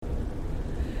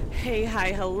Hey,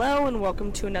 hi, hello, and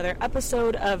welcome to another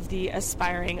episode of the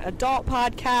Aspiring Adult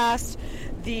Podcast,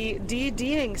 the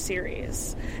DDing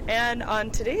series. And on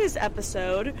today's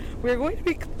episode, we're going to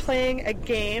be playing a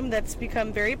game that's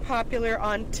become very popular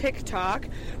on TikTok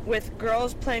with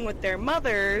girls playing with their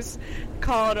mothers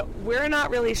called We're Not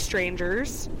Really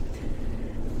Strangers.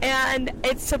 And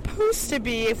it's supposed to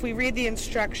be, if we read the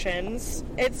instructions,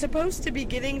 it's supposed to be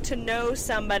getting to know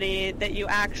somebody that you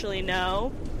actually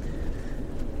know.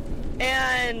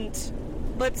 And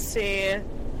let's see,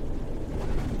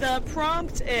 the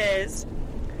prompt is,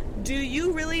 do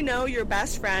you really know your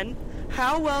best friend?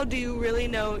 How well do you really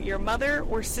know your mother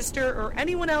or sister or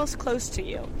anyone else close to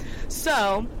you?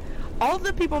 So, all of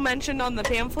the people mentioned on the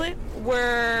pamphlet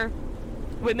were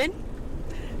women.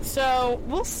 So,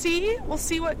 we'll see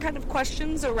what kind of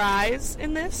questions arise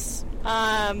in this.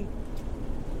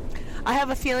 I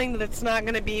have a feeling that it's not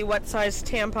going to be what size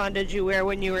tampon did you wear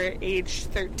when you were age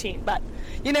 13, but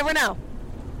you never know.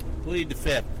 Plead the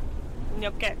fifth.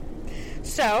 Okay.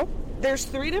 So, there's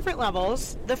 3 different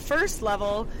levels. The first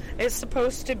level is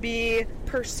supposed to be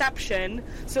perception,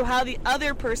 so how the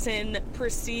other person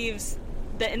perceives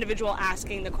the individual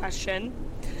asking the question.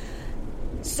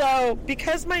 So,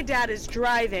 because my dad is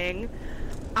driving,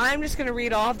 I'm just going to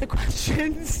read all of the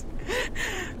questions.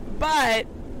 But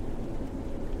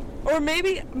or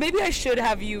maybe I should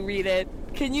have you read it.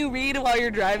 Can you read while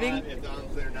you're driving? As long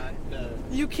as they're not...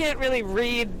 You can't really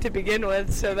read to begin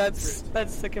with, so that's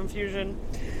the confusion.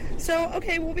 So,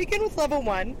 okay, we'll begin with level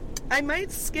 1. I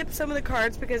might skip some of the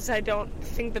cards because I don't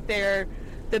think that they're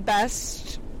the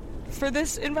best for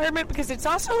this environment, because it's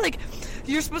also like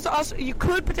you're supposed to you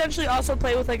could potentially also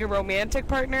play with like a romantic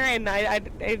partner, and I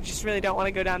just really don't want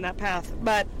to go down that path.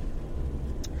 But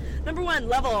number 1,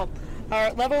 level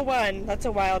 1, that's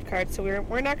a wild card, so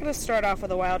we're not going to start off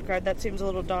with a wild card. That seems a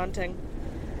little daunting.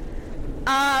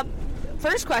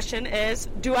 First question is,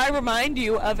 do I remind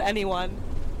you of anyone?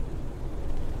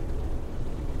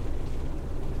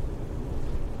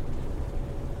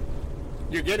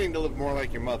 You're getting to look more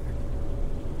like your mother.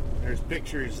 There's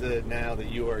pictures now that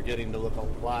you are getting to look a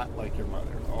lot like your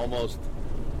mother. Almost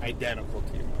identical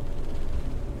to your mother.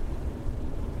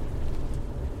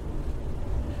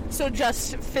 So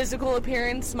just physical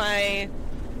appearance, my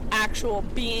actual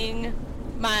being,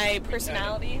 my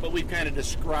personality. But we've kind of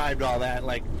described all that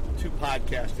like 2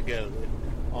 podcasts ago. That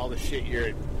all the shit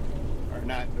you're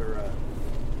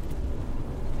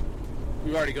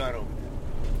we've already gone over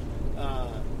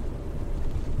that.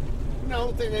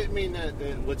 No,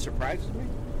 what surprises me?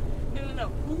 No.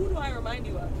 Who do I remind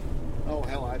you of? Oh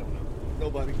hell, I don't know.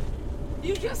 Nobody.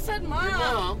 You just said mom. Your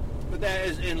mom, but that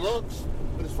is in looks.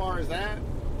 But as far as that.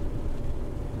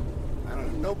 I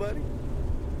don't know, nobody.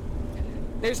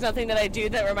 There's nothing that I do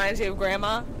that reminds you of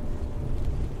Grandma?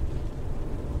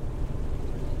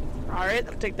 Alright,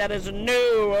 I'll take that as a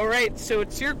no. Alright, so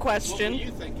it's your question. What were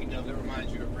you thinking of that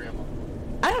reminds you of Grandma?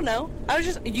 I don't know.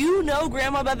 You know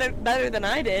Grandma better than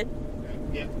I did.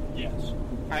 Yeah, yes.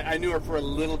 I knew her for a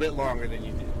little bit longer than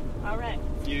you did. Alright.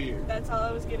 A few years. That's all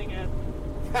I was getting at.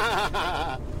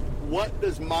 What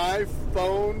does my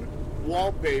phone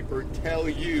wallpaper tell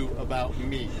you about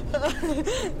me?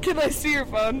 Can I see your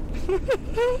phone?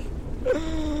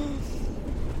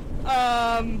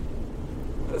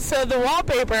 So the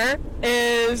wallpaper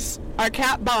is our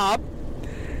cat Bob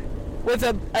with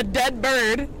a dead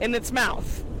bird in its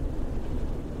mouth,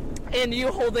 and you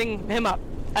holding him up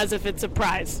as if it's a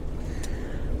prize.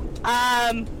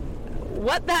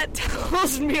 What that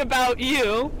tells me about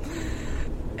you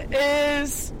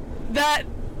is that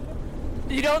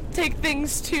you don't take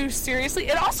things too seriously.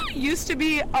 It also used to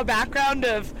be a background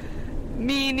of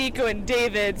me, Nico, and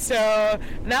David, so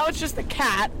now it's just the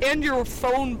cat, and your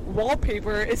phone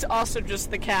wallpaper is also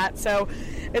just the cat, so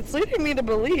it's leading me to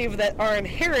believe that our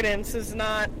inheritance is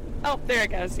not... Oh, there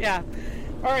it goes, yeah.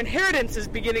 Our inheritance is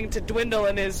beginning to dwindle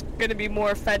and is going to be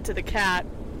more fed to the cat.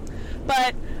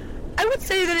 But I would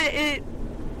say that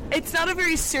it's not a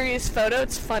very serious photo.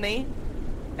 It's funny.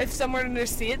 If someone were to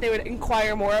see it, they would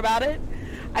inquire more about it.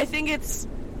 I think it's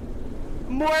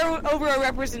more over a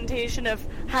representation of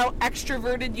how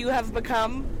extroverted you have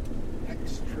become.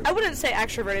 I wouldn't say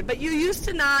extroverted, but you used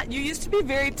to be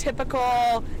very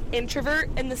typical introvert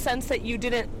in the sense that you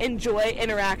didn't enjoy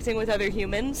interacting with other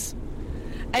humans.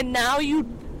 And now you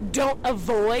don't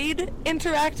avoid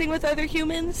interacting with other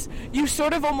humans. You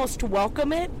sort of almost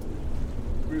welcome it.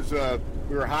 We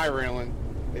were high railing,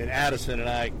 and Addison and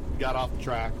I got off the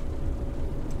track,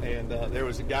 and there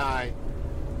was a guy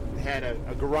that had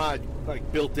a garage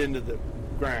like built into the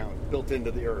ground, built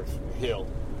into the earth, a hill,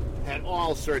 had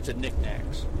all sorts of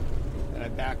knickknacks. And I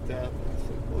backed up and I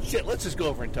said, well, shit, let's just go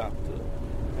over and talk to him.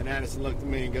 And Addison looked at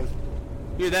me and goes,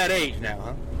 you're that age now,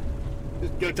 huh?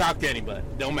 Just go talk to anybody.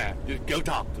 Don't matter. Just go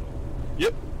talk to him.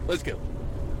 Yep, let's go.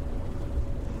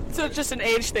 So it's just an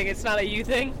age thing. It's not a you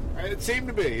thing? It seemed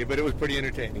to be, but it was pretty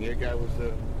entertaining. That guy was,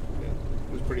 it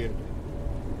was pretty entertaining.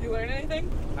 You learn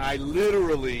anything? I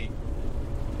literally,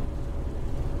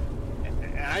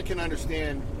 and I can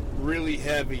understand really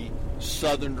heavy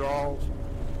Southern drawls.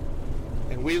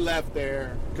 And we left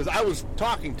there, because I was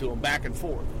talking to him back and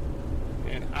forth.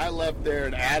 And I left there,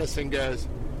 and Addison goes,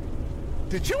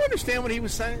 did you understand what he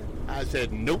was saying? I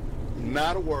said, nope,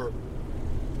 not a word.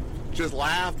 Just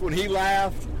laughed when he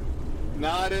laughed,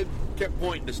 nodded, kept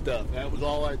pointing to stuff. That was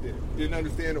all I did. Didn't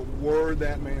understand a word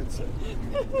that man said.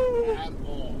 At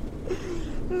all.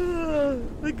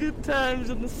 The good times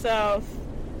in the South.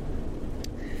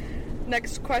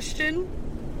 Next question.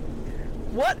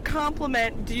 What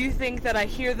compliment do you think that I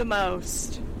hear the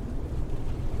most?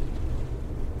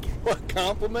 What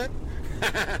compliment?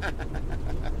 I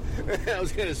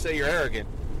was going to say you're arrogant.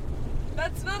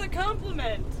 That's not a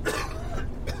compliment.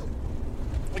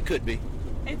 It could be.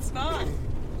 It's not.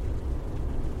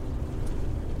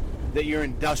 That you're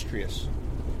industrious.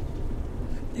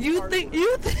 You think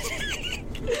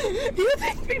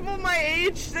people my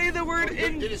age say the word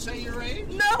Did it say your age?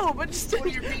 No, but just who do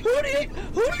you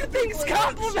think's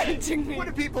complimenting me? What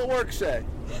do people at work say?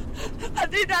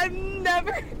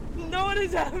 No one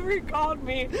has ever called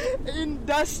me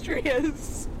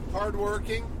industrious.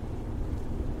 Hardworking?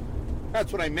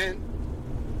 That's what I meant.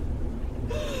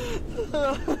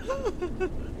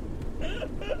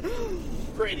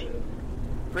 Pretty.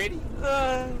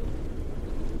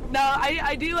 No,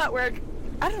 I do at work.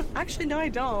 I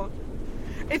don't.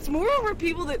 It's more over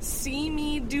people that see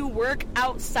me do work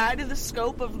outside of the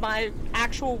scope of my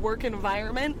actual work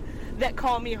environment that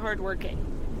call me hardworking.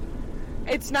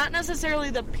 It's not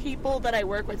necessarily the people that I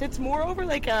work with. It's more over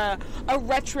like a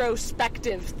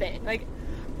retrospective thing. Like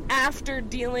after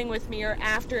dealing with me or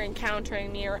after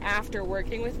encountering me or after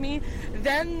working with me,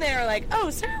 then they're like, oh,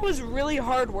 Sarah was really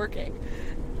hardworking.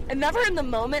 And never in the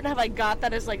moment have I got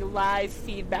that as like live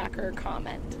feedback or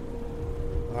comment.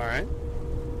 All right.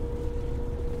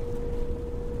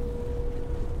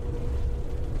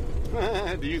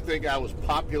 Do you think I was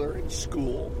popular in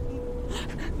school?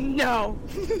 No.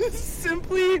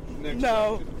 Simply Next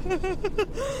no.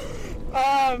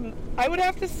 I would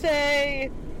have to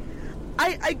say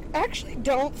I actually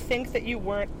don't think that you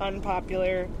weren't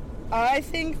unpopular. I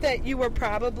think you were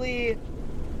probably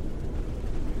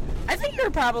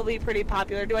pretty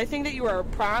popular. Do I think that you were a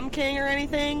prom king or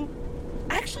anything?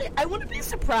 Actually, I wouldn't be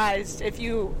surprised if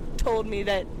you told me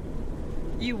that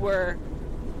you were.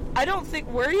 I don't think,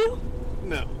 were you?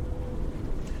 No.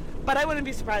 But I wouldn't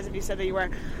be surprised if you said that you were.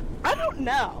 I don't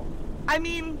know. I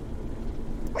mean,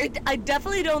 I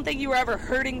definitely don't think you were ever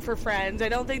hurting for friends. I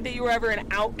don't think that you were ever an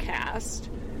outcast.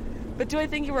 But do I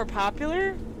think you were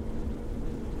popular?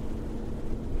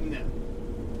 No.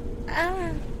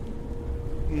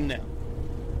 No.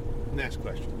 Next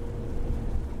question.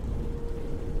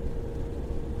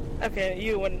 Okay,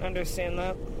 you wouldn't understand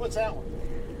that. What's that one?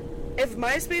 If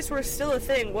MySpace were still a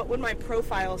thing, what would my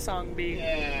profile song be?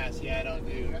 Yeah, see, I don't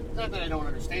do. Not that I don't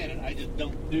understand it. I just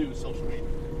don't do social media.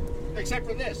 Except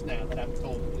for this now that I'm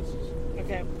told that this is.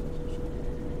 Okay.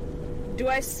 Do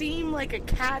I seem like a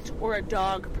cat or a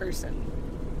dog person?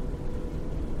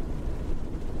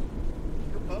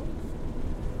 You're both.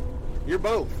 You're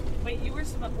both. Wait,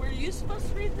 were you supposed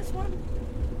to read this one?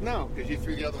 No, because you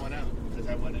threw the other one out because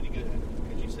I wasn't any good at it.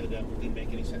 Because you said that didn't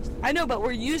make any sense to me. I know, but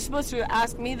were you supposed to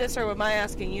ask me this, or am I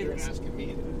asking you You're this? asking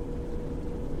me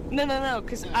that. No,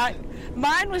 because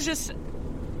mine was just,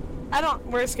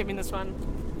 we're skipping this one.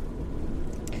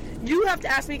 You have to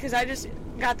ask me because I just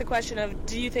got the question of,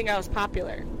 do you think I was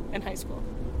popular in high school?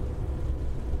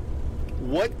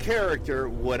 What character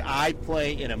would I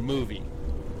play in a movie?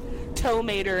 Tow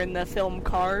Mater in the film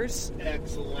Cars.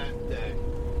 Excellent day.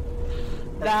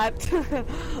 That,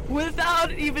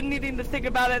 without even needing to think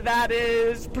about it, that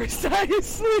is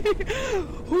precisely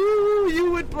who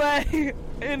you would play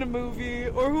in a movie,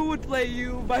 or who would play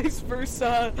you, vice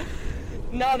versa.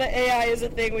 Now that AI is a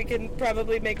thing, we can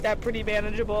probably make that pretty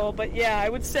manageable, but yeah, I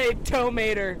would say Tow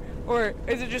Mater, or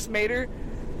is it just Mater?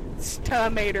 It's Tow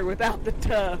Mater without the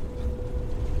tuh.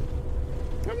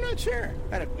 I'm not sure.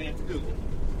 I have to Google it.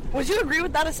 Would you agree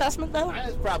with that assessment, though?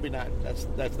 That's probably not.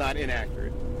 That's not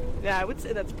inaccurate. Yeah, I would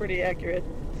say that's pretty accurate.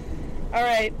 All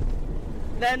right.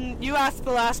 Then you asked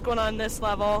the last one on this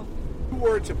level. If you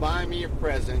were to buy me a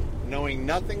present, knowing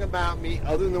nothing about me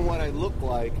other than what I look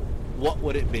like, what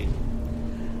would it be?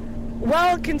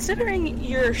 Well, considering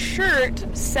your shirt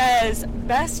says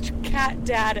 "Best Cat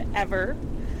Dad Ever,"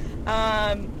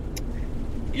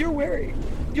 you're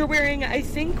wearing, I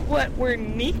think, what were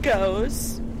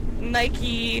Nico's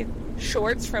Nike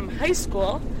shorts from high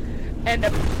school, and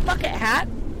a bucket hat.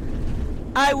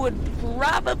 I would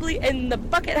probably, in the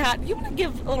bucket hat, you want to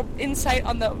give a little insight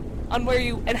on where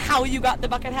you and how you got the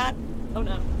bucket hat? Oh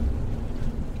no,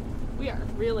 we are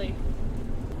really.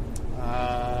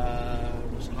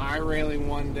 Was high railing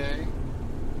one day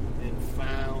and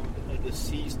found a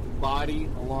deceased body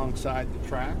alongside the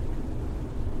track.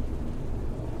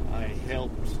 I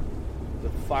helped the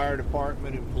fire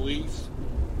department and police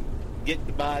get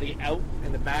the body out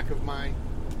in the back of my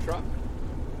truck.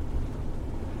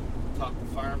 Talked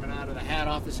the fireman out of the hat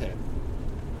off his head.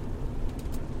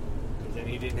 Because then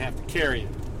he didn't have to carry it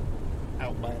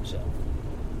out by himself.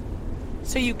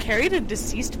 So you carried a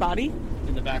deceased body?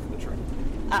 In the back of the truck.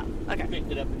 Oh, okay.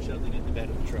 Picked it up and shoved it in the bed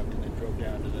of the truck and then drove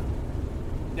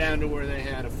down to where they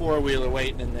had a four-wheeler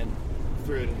waiting and then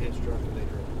threw it in his truck and they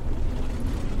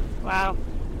drove. Wow.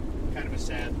 Kind of a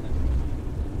sad thing.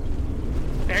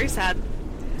 Very sad.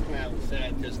 Well, it was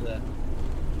sad because the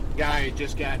guy had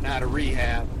just gotten out of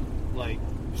rehab,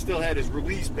 still had his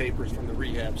release papers from the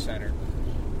rehab center,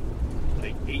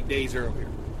 8 days earlier.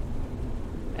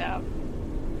 Yeah.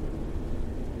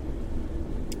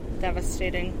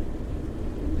 Devastating.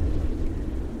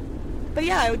 But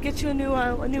yeah, I would get you a new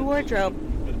wardrobe.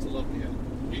 But it's a lovely hat.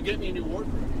 You'd get me a new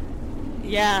wardrobe.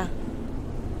 Yeah.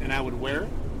 And I would wear it?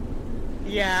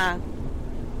 Yeah.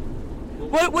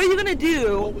 What are you gonna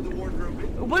do? What would the wardrobe be?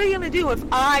 What are you gonna do if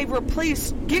I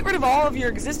get rid of all of your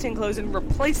existing clothes and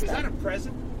replace them? Is that a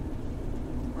present?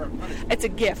 Or a punishment? It's a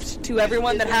gift to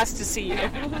everyone that has to see you.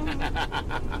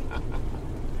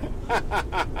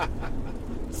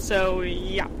 So,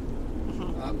 yeah.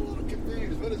 I'm a little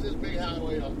confused. What is this big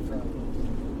highway up front?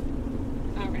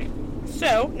 Alright.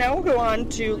 So, now we'll go on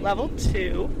to level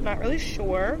 2. Not really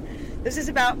sure. This is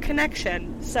about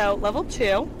connection. So, level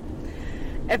 2.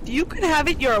 If you could have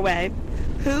it your way,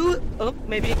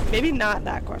 maybe not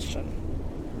that question.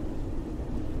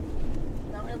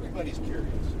 Now everybody's curious.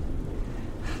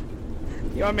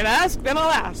 You want me to ask? Then I'll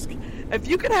ask. If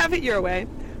you could have it your way,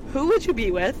 who would you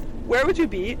be with? Where would you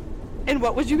be? And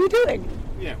what would you be doing?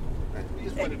 Yeah. We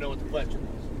just wanted to know what the question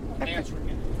was. I'm answering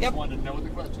it. Yep. Just wanted to know what the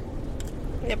question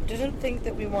was. Yep, didn't think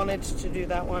that we wanted to do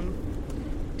that one.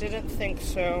 Didn't think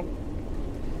so.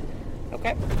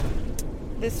 Okay.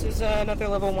 This is another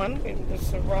level 1.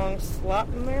 There's a wrong slot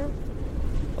in there.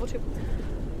 Level 2.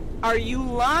 Are you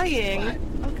lying?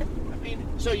 What? Okay. I mean,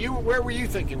 so where were you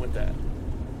thinking with that?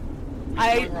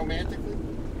 Were you going romantically?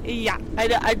 Yeah.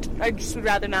 I just would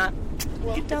rather not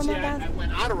get down that path. I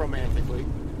went out of romantically,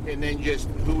 and then just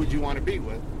who would you want to be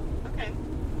with? Okay.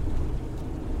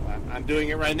 I'm doing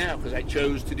it right now because I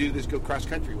chose to do this, go cross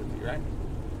country with you, right?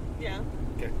 Yeah.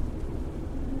 Okay.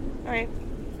 All right.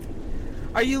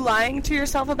 Are you lying to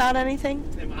yourself about anything?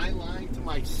 Am I lying to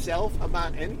myself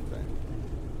about anything?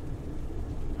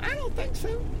 I don't think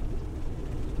so.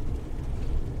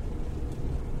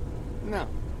 No.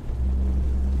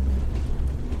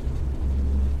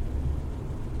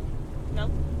 No?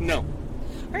 No. All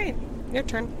right. Your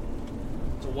turn.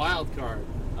 It's a wild card.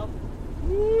 Oh.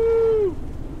 Woo!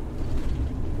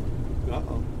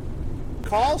 Uh-oh.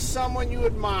 Call someone you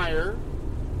admire.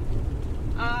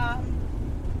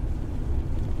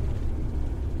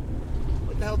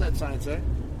 What the hell did that sign say?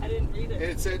 I didn't read it.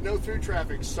 It said no through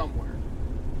traffic somewhere.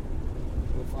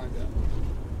 We'll find out.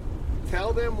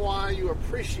 Tell them why you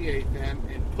appreciate them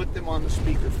and put them on the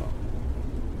speakerphone.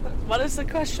 What is the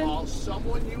question? Call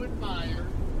someone you admire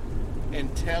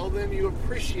and tell them you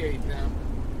appreciate them.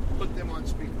 Put them on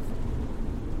speakerphone.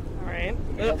 All right.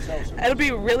 You have self-service. It'll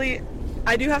be really...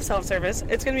 I do have self-service.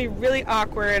 It's going to be really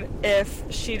awkward if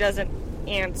she doesn't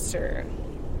answer.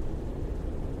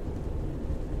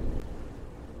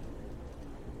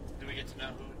 Do we get to know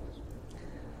who it is?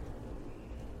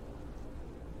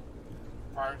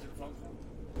 Prior to the phone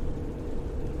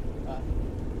call?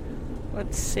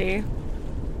 Let's see.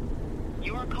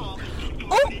 Your call has been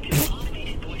forwarded to an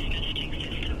automated voice messaging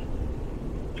system.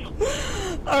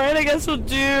 All right, I guess we'll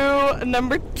do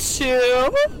number 2.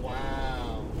 Wow.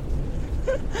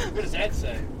 What does that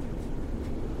say?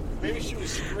 Maybe she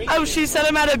was screaming. Oh, she said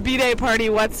I'm at a B-Day party.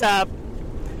 What's up?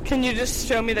 Can you just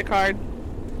show me the card?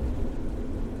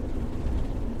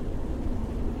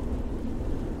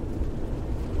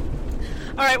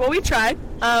 All right, well, we tried.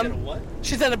 At a what?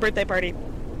 She's at a birthday party.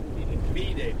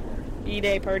 B-Day party.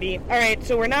 B-Day party. All right,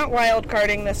 so we're not wild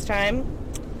carding this time.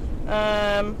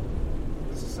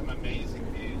 This is some amazing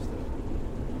views,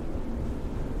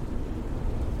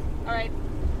 though. Alright.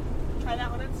 Try that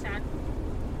one instead.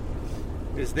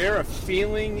 Is there a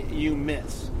feeling you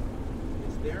miss?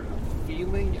 Is there a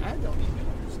feeling? I don't even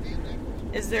understand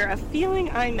that. Is there a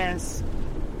feeling I miss?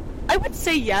 I would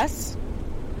say yes.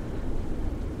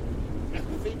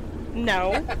 Empathy?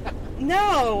 No.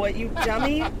 No, you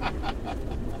dummy.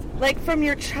 Like from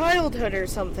your childhood or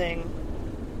something.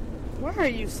 Why are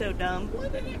you so dumb?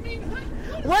 What did it mean?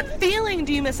 What feeling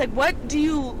do you miss? Like, what do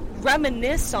you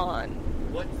reminisce on?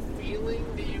 What feeling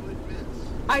do you miss?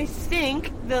 I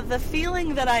think the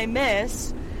feeling that I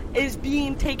miss is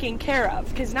being taken care of.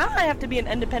 Because now I have to be an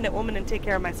independent woman and take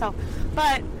care of myself.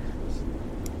 But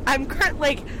I'm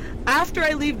after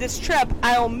I leave this trip,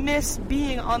 I'll miss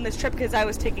being on this trip because I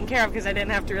was taken care of because I didn't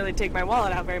have to really take my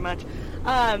wallet out very much.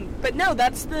 But no,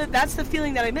 that's the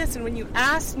feeling that I miss. And when you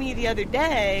asked me the other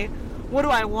day, what do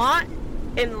I want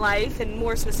in life, and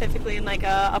more specifically in like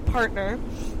a partner,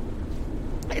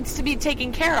 it's to be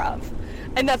taken care of.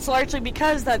 And that's largely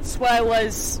because that's what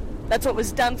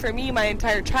was done for me my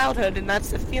entire childhood, and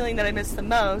that's the feeling that I miss the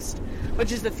most,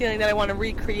 which is the feeling that I want to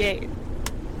recreate.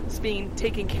 It's being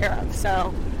taken care of.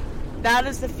 So that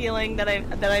is the feeling that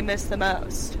I miss the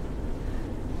most.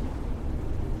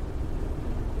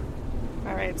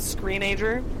 All right,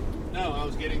 Screenager. No, I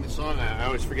was getting the song. I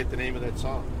always forget the name of that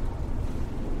song.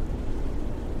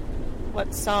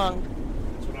 What song?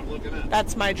 That's what I'm looking at.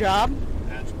 That's My Job.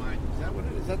 That's my. Is that what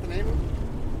it is? Is that the name of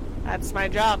it? That's My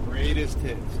Job. Greatest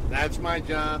hits. That's My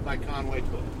Job by Conway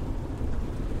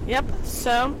Twitty. Yep.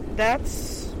 So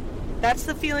that's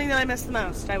the feeling that I miss the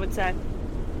most, I would say.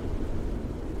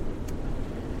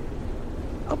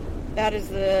 Oh, that is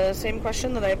the same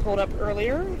question that I pulled up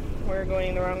earlier. We're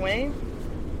going the wrong way.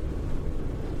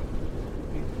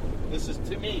 This is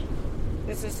to me.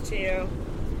 This is to you.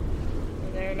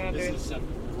 And they're not This doing. is some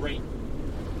great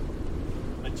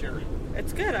material.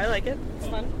 It's good. I like it. It's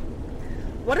fun.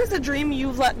 What is a dream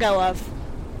you've let go of?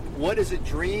 What is a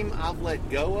dream I've let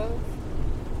go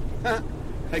of?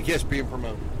 I guess being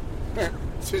promoted.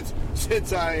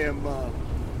 since I am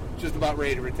just about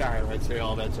ready to retire, I'd say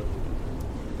all that's over.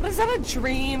 But is that a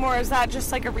dream, or is that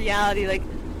just like a reality? Like,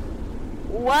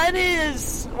 what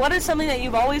is something that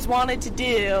you've always wanted to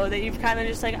do that you've kind of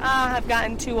just like, I've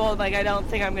gotten too old, like I don't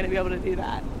think I'm going to be able to do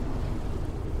that?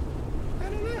 I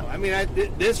don't know. I mean,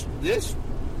 this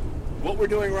what we're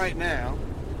doing right now,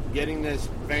 getting this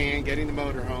van, getting the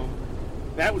motorhome,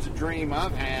 that was a dream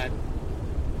I've had.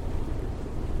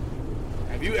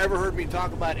 Have you ever heard me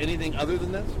talk about anything other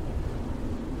than this?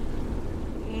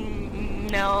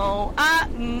 No.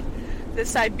 The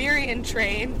Siberian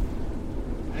train.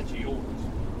 That's yours.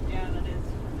 Yeah, that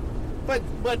is.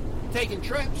 But taking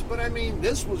trips, but I mean,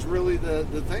 this was really the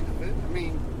thing of it. I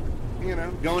mean,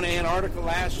 going to Antarctica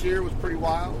last year was pretty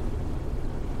wild.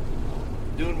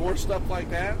 Doing more stuff like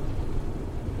that.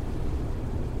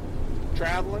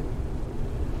 Traveling.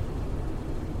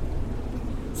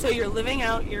 So you're living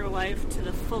out your life to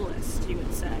the fullest, you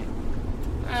would say.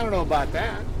 I don't know about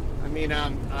that. I mean,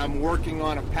 I'm working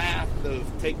on a path of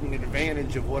taking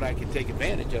advantage of what I can take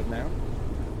advantage of now.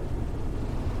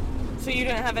 So you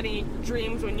didn't have any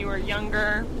dreams when you were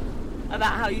younger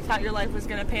about how you thought your life was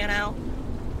going to pan out?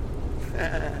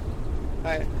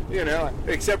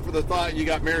 Except for the thought you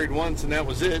got married once and that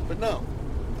was it, but no.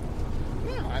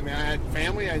 No, I mean, I had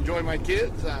family, I enjoy my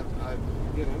kids,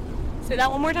 Say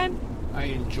that one more time? I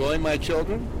enjoy my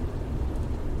children.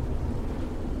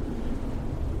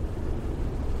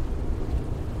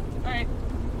 All right.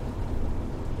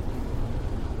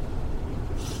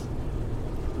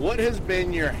 What has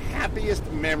been your happiest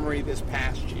memory this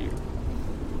past year?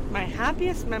 My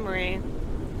happiest memory.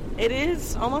 It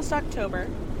is almost October.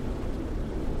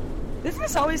 This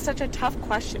is always such a tough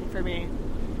question for me.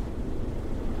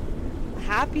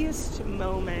 Happiest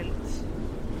moment.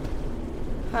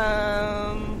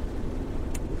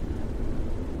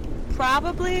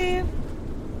 Probably.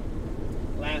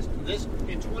 This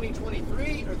in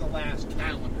 2023 or the last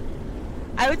calendar year?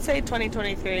 I would say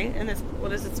 2023. In this,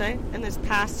 what does it say? In this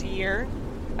past year,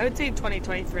 I would say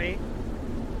 2023.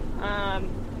 I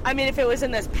mean, if it was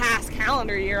in this past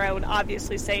calendar year, I would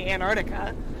obviously say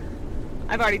Antarctica.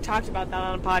 I've already talked about that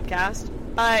on a podcast.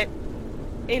 But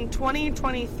in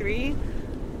 2023,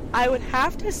 I would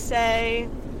have to say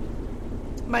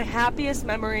my happiest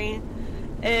memory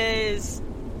is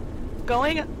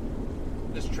going...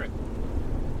 This trip.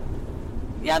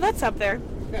 Yeah, that's up there.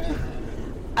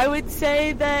 I would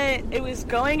say that it was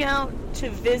going out to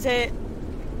visit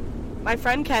my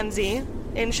friend Kenzie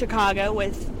in Chicago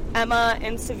with Emma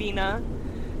and Savina,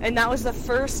 and that was the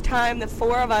first time the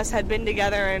four of us had been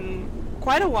together in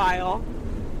quite a while.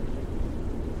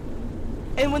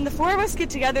 And when the four of us get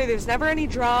together, there's never any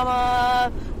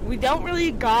drama. We don't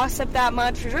really gossip that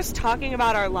much. We're just talking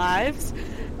about our lives.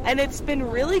 And it's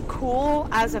been really cool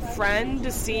as a friend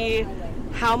to see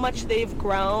how much they've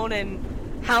grown and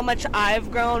how much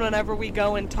I've grown whenever we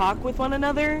go and talk with one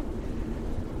another.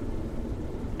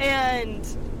 And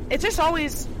it's just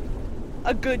always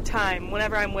a good time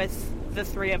whenever I'm with the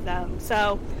three of them.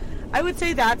 So I would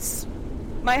say that's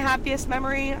my happiest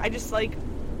memory. I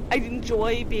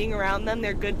enjoy being around them.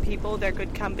 They're good people. They're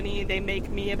good company. They make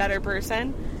me a better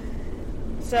person.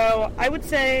 So I would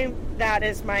say that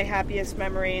is my happiest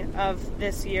memory of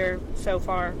this year so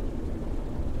far.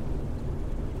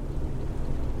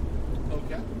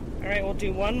 Okay. All right, we'll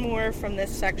do one more from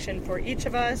this section for each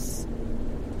of us.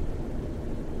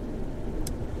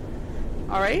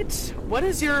 All right, what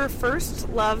is your first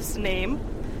love's name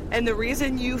and the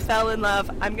reason you fell in love?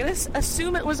 I'm going to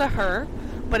assume it was a her,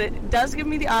 but it does give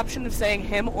me the option of saying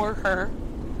him or her.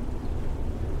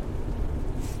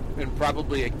 And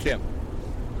probably a Kim.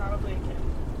 Probably a Kim.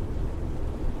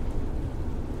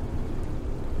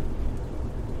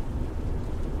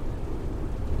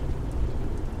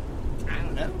 I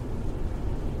don't know.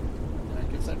 I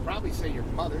guess I'd probably say your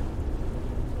mother.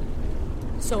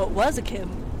 So it was a Kim.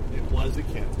 It was a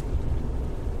Kim.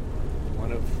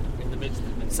 One of, in the midst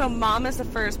of it. So mom is the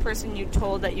first person you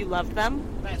told that you loved them?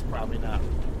 That's probably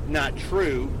not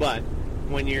true, but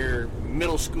when you're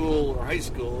middle school or high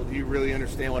school, do you really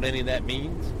understand what any of that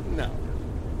means? No.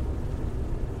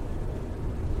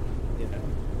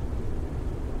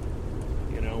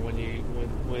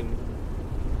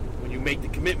 When you make the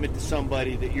commitment to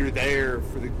somebody that you're there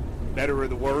for the better or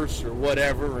the worse or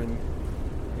whatever, and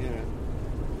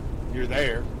you're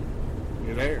there.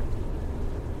 You're there.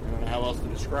 I don't know how else to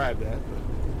describe that. But.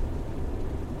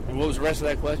 And what was the rest of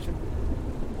that question?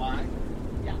 Why?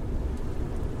 Yeah.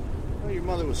 Well, your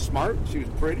mother was smart. She was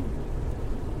pretty.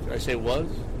 Did I say was?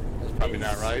 That's probably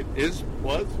not right.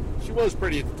 Was? She was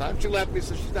pretty at the time. She left me,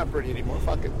 so she's not pretty anymore.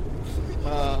 Fuck it.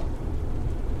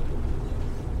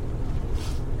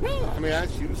 No, I mean,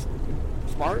 she was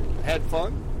smart, had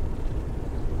fun.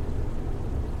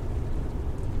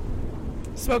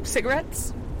 Smoked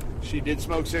cigarettes? She did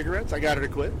smoke cigarettes. I got her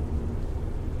to quit.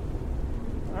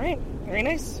 All right, very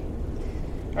nice.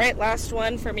 All right, last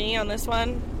one for me on this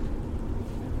one.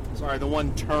 Sorry, the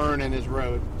one turn in his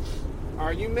road.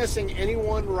 Are you missing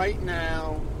anyone right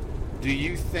now? Do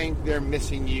you think they're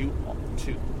missing you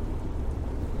too?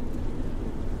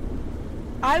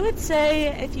 I would say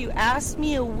if you asked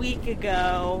me a week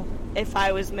ago if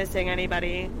I was missing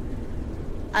anybody,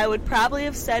 I would probably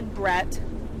have said Brett.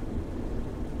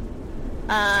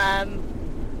 And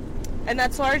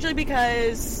that's largely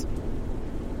because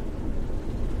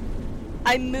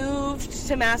I moved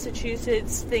to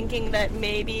Massachusetts thinking that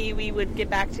maybe we would get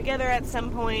back together at some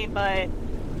point, but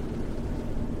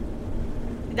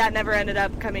that never ended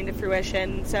up coming to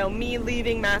fruition. So me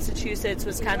leaving Massachusetts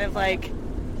was kind of like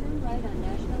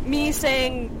me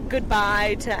saying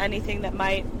goodbye to anything that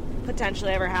might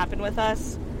potentially ever happen with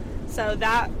us. So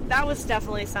that was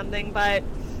definitely something, but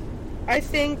I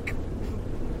think,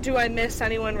 do I miss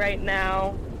anyone right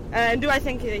now? And do I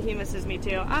think that he misses me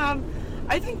too?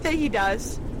 I think that he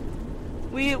does.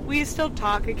 We still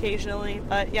talk occasionally,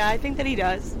 but yeah, I think that he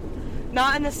does.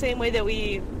 Not in the same way that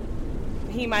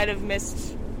he might have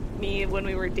missed me when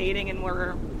we were dating and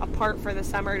were apart for the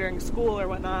summer during school or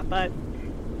whatnot, but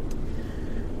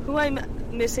who I'm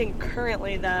missing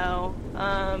currently, though,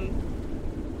 I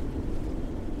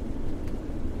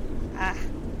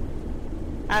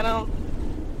don't.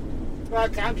 Well,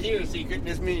 come to you, secret.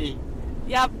 Miss me.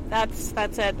 Yep, that's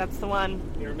it. That's the one.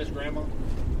 You ever miss Grandma?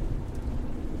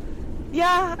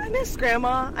 Yeah, I miss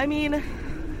Grandma. I mean,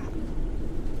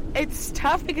 it's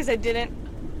tough because I don't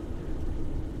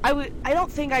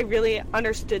think I really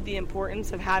understood the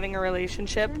importance of having a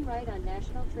relationship. Turn right on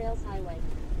National Trails Highway.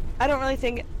 I don't really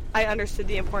think I understood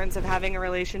the importance of having a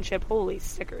relationship. Holy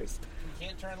stickers. You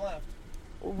can't turn left.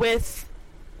 With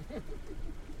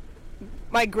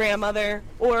my grandmother,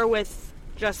 or with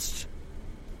just,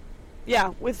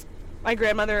 with my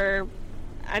grandmother or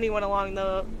anyone along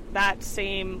that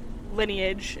same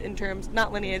lineage in terms,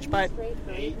 not lineage, but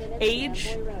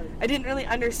age. I didn't really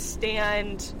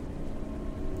understand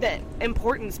the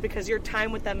importance because your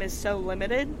time with them is so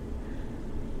limited.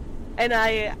 And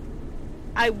I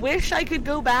wish I could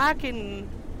go back and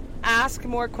ask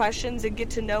more questions and get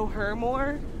to know her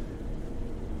more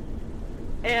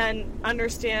and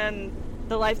understand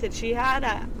the life that she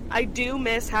had. I do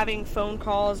miss having phone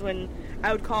calls when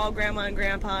I would call Grandma and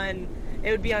Grandpa and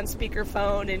it would be on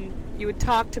speakerphone and you would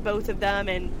talk to both of them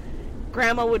and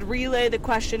Grandma would relay the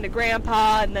question to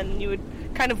Grandpa and then you would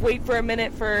kind of wait for a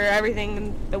minute for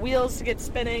everything, the wheels to get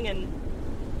spinning, and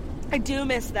I do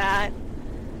miss that.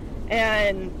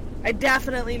 And I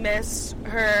definitely miss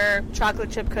her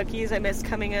chocolate chip cookies. I miss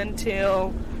coming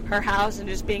into her house and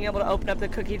just being able to open up the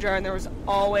cookie jar and there was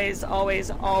always,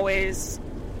 always, always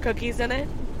cookies in it.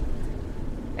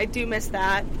 I do miss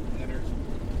that.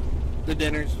 The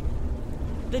dinners.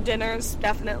 The dinners,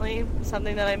 definitely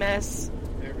something that I miss.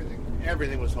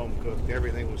 Everything was home cooked.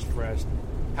 Everything was fresh.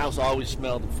 House always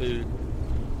smelled the food.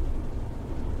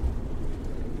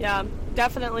 Yeah,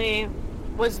 definitely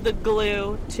was the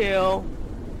glue to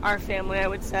our family, I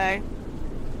would say.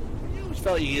 You always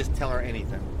felt you could just tell her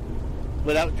anything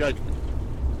without judgment.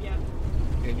 Yeah.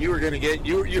 And you were going to get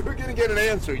you were going to get an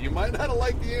answer. You might not have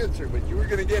liked the answer, but you were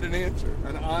going to get an answer,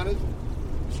 an honest,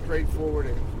 straightforward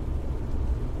answer.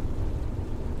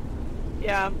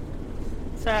 Yeah.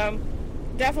 So,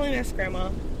 definitely miss Grandma.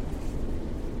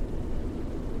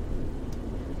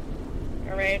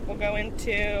 All right, we'll go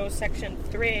into section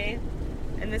 3,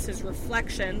 and this is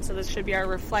reflection. So this should be our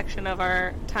reflection of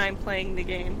our time playing the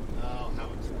game. Oh, how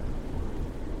exciting.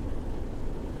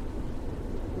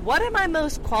 What am I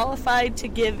most qualified to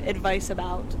give advice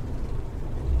about?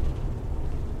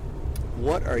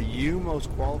 What are you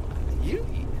most qualified? You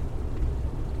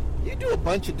do a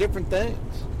bunch of different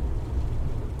things.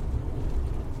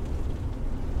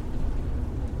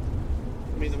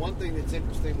 I mean, the one thing that's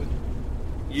interesting with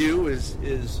you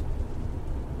is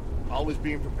always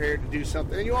being prepared to do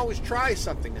something, and you always try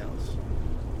something else.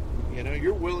 You know,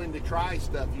 you're willing to try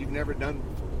stuff you've never done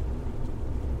before.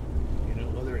 You know,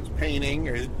 whether it's painting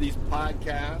or these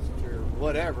podcasts or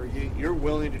whatever, you're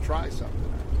willing to try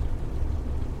something.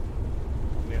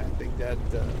 I mean, I think that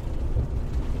a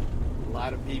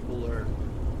lot of people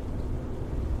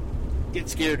get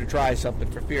scared to try something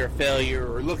for fear of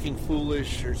failure or looking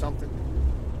foolish or something.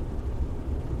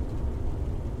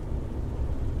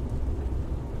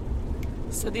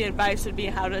 So the advice would be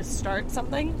how to start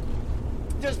something?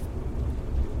 But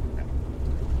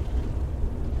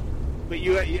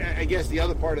I guess the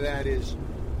other part of that is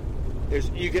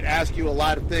you could ask you a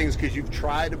lot of things because you've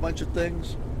tried a bunch of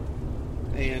things,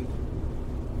 and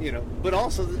you know. But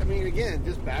also, I mean, again,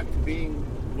 just back to being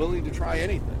willing to try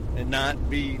anything and not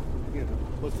be, you know,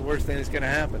 what's the worst thing that's going to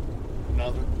happen?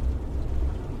 Nothing.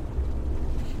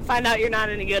 Find out you're not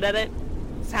any good at it.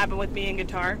 It's happened with me in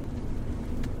guitar.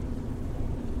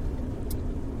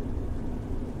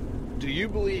 Do you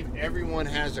believe everyone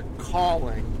has a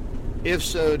calling? If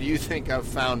so, do you think I've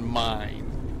found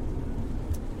mine?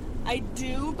 I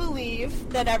do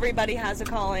believe that everybody has a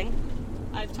calling.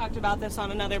 I've talked about this on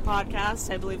another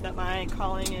podcast. I believe that my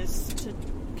calling is to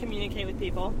communicate with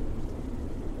people.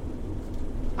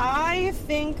 I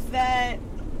think that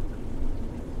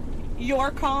your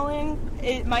calling,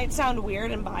 it might sound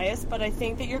weird and biased, but I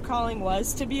think that your calling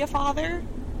was to be a father,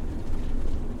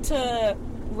 to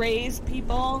raise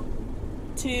people,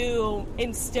 to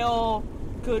instill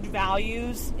good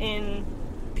values in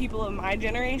people of my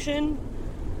generation.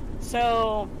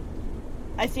 So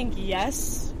I think,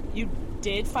 yes, you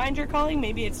did find your calling.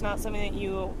 Maybe it's not something that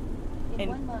you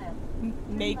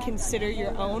may consider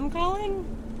your own calling.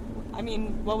 I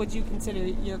mean, what would you consider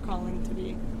your calling to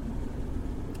be?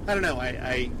 I don't know.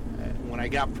 I when I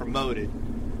got promoted,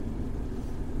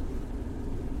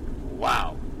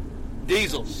 wow,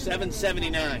 diesel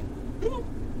 $7.79.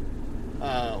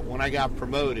 When I got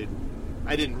promoted,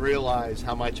 I didn't realize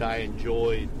how much I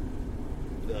enjoyed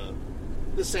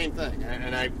the same thing.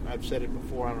 And I've said it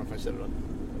before. I don't know if I said it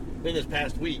in this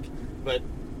past week, but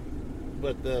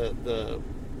the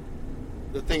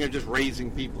thing of just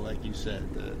raising people, like you said,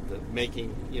 the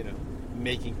making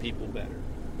people better.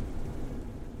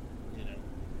 You know,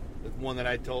 the one that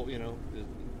I told, you know,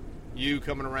 you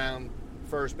coming around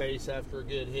first base after a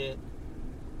good hit,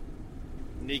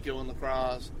 Nico in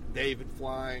lacrosse, David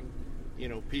flying, you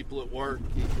know, people at work.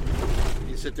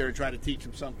 You sit there and try to teach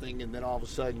them something, and then all of a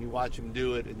sudden you watch them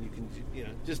do it, and you can, you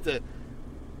know,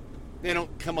 they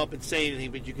don't come up and say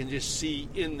anything, but you can just see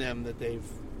in them that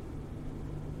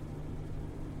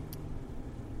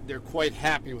they're quite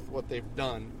happy with what they've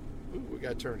done. Ooh, we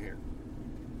got a turn here.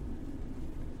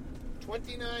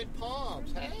 29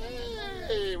 Palms.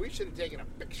 Hey, we should have taken a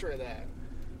picture of that.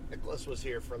 Nicholas was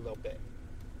here for a little bit.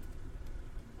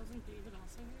 Wasn't David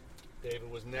also here?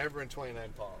 David was never in 29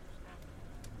 Palms.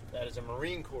 That is a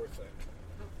Marine Corps thing.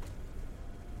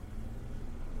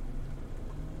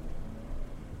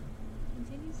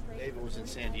 Continue straight David was in for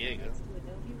San 45 Diego. minutes to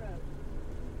Adobe Road.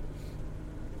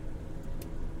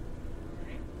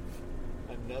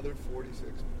 Another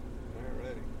 46.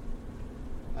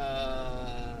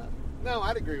 Alrighty. No,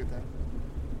 I'd agree with that.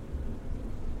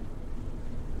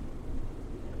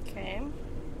 Okay.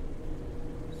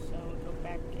 So go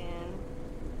back in.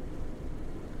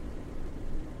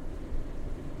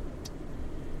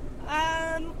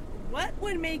 What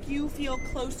would make you feel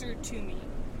closer to me?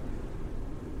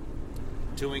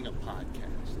 Doing a podcast.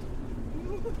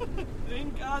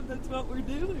 Thank God that's what we're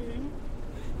doing.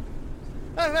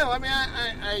 I don't know. I mean,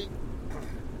 I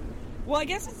Well, I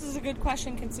guess this is a good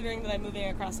question considering that I'm moving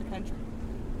across the country.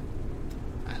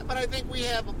 but I think we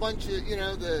have a bunch of,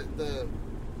 the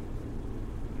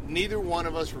neither one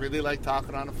of us really like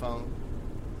talking on the phone.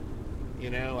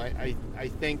 I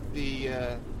think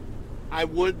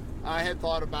I had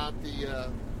thought about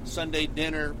the Sunday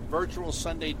dinner, virtual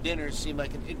Sunday dinner seemed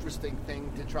like an interesting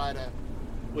thing to try to,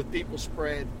 with people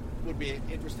spread, would be an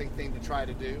interesting thing to try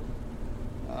to do.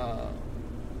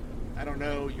 I don't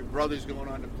know, your brother's going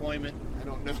on deployment. I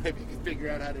don't know if you can figure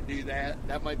out how to do that.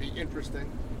 That might be interesting.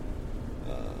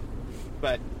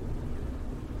 But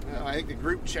I think the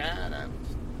group chat, I was,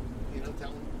 telling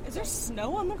them. Is there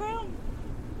snow on the ground?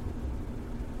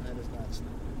 That is not snow.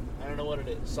 I don't know what it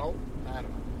is. Salt? I don't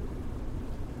know.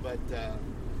 But,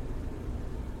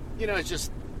 it's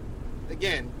just,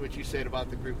 again, what you said about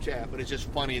the group chat, but it's just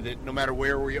funny that no matter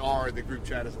where we are, the group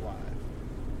chat is alive.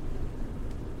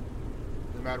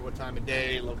 No matter what time of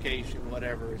day, location,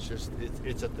 whatever, it's just,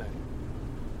 it's a thing.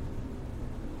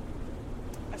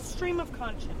 A stream of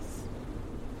conscience.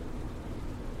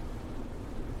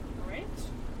 Right?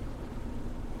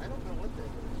 I don't know what that is.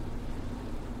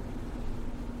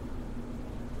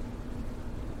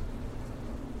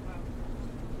 Wow.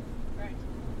 Right.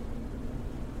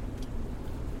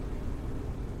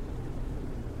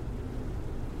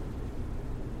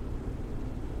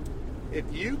 If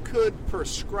you could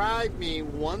prescribe me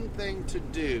one thing to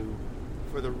do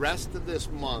for the rest of this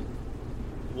month,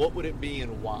 what would it be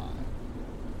and why?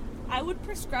 I would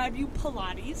prescribe you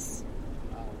Pilates.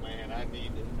 Oh man,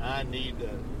 I need to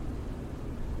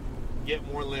get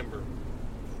more limber.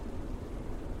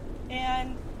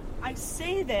 And I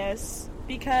say this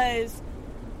because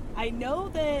I know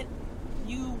that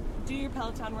you do your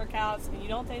Peloton workouts and you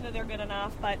don't think that they're good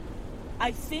enough, but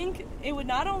I think it would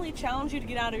not only challenge you to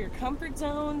get out of your comfort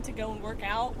zone to go and work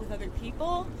out with other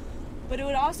people, but it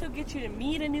would also get you to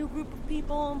meet a new group of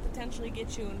people and potentially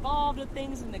get you involved with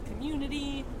things in the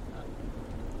community.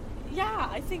 Yeah,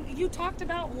 I think you talked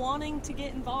about wanting to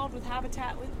get involved with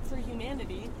Habitat for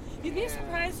Humanity. You'd be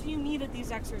surprised if you meet at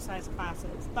these exercise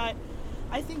classes. But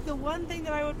I think the one thing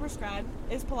that I would prescribe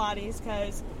is Pilates,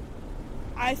 because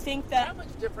I think that How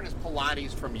much different is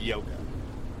Pilates from yoga?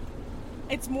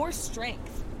 it's more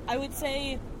strength. I would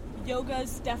say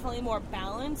yoga's definitely more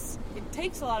balance. It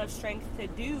takes a lot of strength to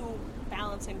do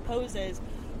balancing poses,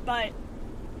 but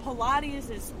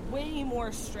Pilates is way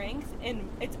more strength, and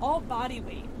it's all body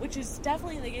weight, which is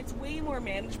definitely, it's way more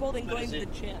manageable than But going is to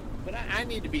it- the gym. But I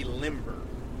need to be limber.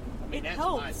 I mean, It that's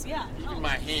helps, yeah, it Even helps. my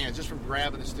hands, just from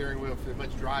grabbing the steering wheel for as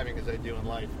much driving as I do in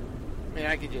life. I mean,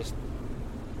 I could just,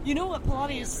 You know what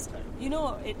My hands Pilates, are tight. you know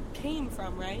what it came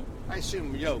from, right? I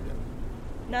assume yoga.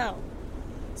 No.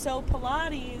 So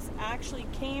Pilates actually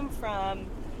came from,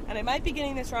 and I might be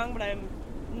getting this wrong, but I'm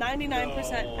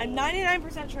 99%, No. I'm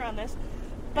 99% sure on this.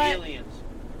 But Aliens.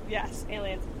 yes,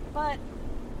 aliens. But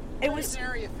it What was, is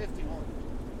Area 51?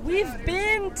 we've out here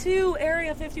been to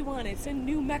Area 51. It's in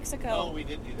New Mexico. Oh, we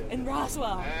did do that. in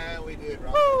Roswell. We did,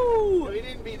 Roswell. Woo! No, we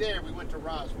didn't be there. We went to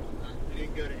Roswell. We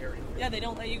didn't go to Area 51. Yeah, they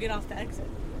don't let you get off the exit.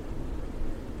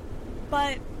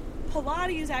 But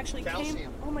Pilates actually Calcium.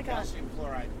 came. Oh my gosh. Calcium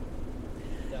fluoride.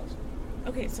 Calcium.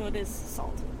 Okay, so it is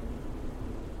salt.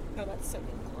 No, that's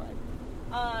sodium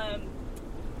chloride.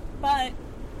 But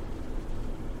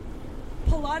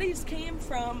Pilates came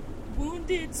from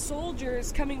wounded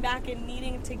soldiers coming back and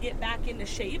needing to get back into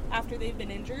shape after they've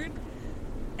been injured.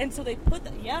 And so they put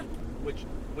that, yeah, Which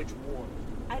war?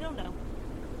 I don't know.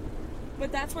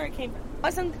 But that's where it came from. It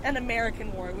wasn't an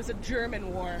American war, it was a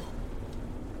German war.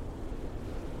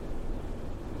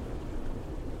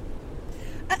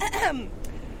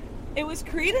 It was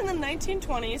created in the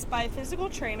 1920s by physical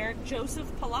trainer Joseph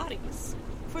Pilates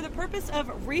for the purpose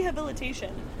of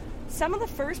rehabilitation. Some of the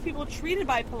first people treated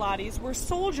by Pilates were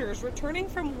soldiers returning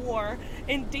from war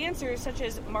and dancers such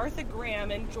as Martha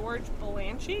Graham and George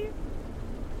Balanchine.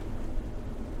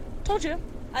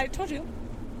 I told you.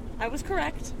 I was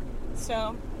correct.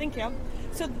 So, thank you.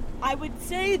 So, I would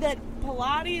say that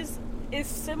Pilates is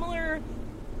similar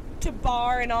to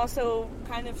bar and also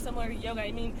kind of similar to yoga.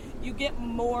 I mean, you get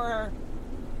more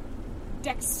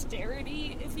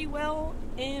dexterity, if you will,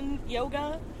 in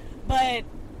yoga, but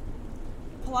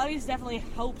Pilates definitely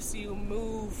helps you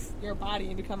move your body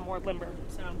and become more limber.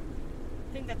 So,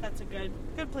 I think that that's a good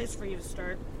place for you to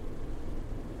start.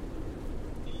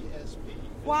 speed.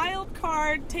 Wild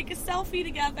card. Take a selfie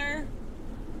together.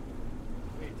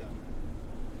 We've done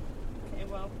that. Okay,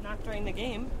 well, not during the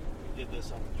game. We did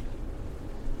this on the trip.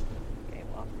 Okay,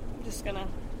 well, I'm just gonna...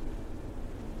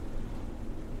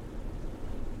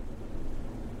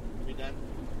 We done?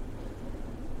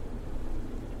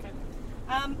 Okay.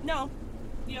 No.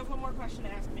 You have one more question to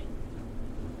ask me.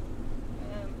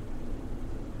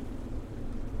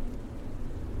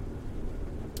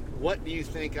 What do you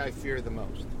think I fear the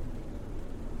most?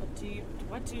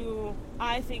 What do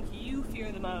I think you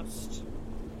fear the most?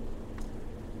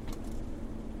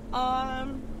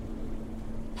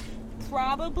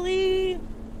 Probably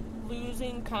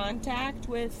losing contact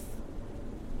with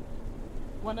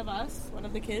one of us, one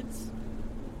of the kids.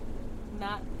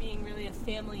 Not being really a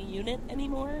family unit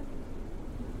anymore.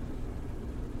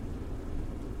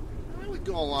 I would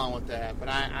go along with that, but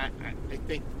I think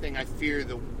the thing I fear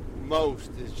the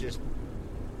most is just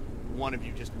one of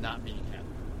you just not being happy.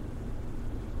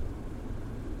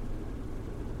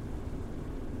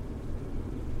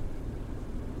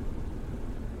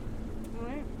 All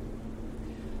right.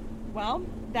 Well,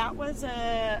 that was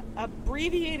a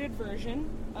abbreviated version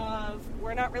of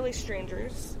We're Not Really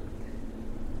Strangers.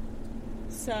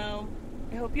 So,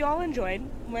 I hope you all enjoyed.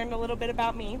 Learned a little bit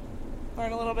about me.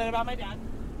 Learned a little bit about my dad.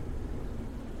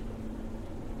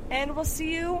 And we'll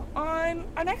see you on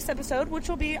our next episode, which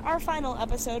will be our final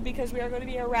episode because we are going to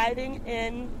be arriving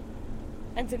in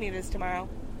Encinitas tomorrow.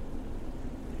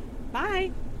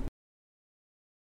 Bye!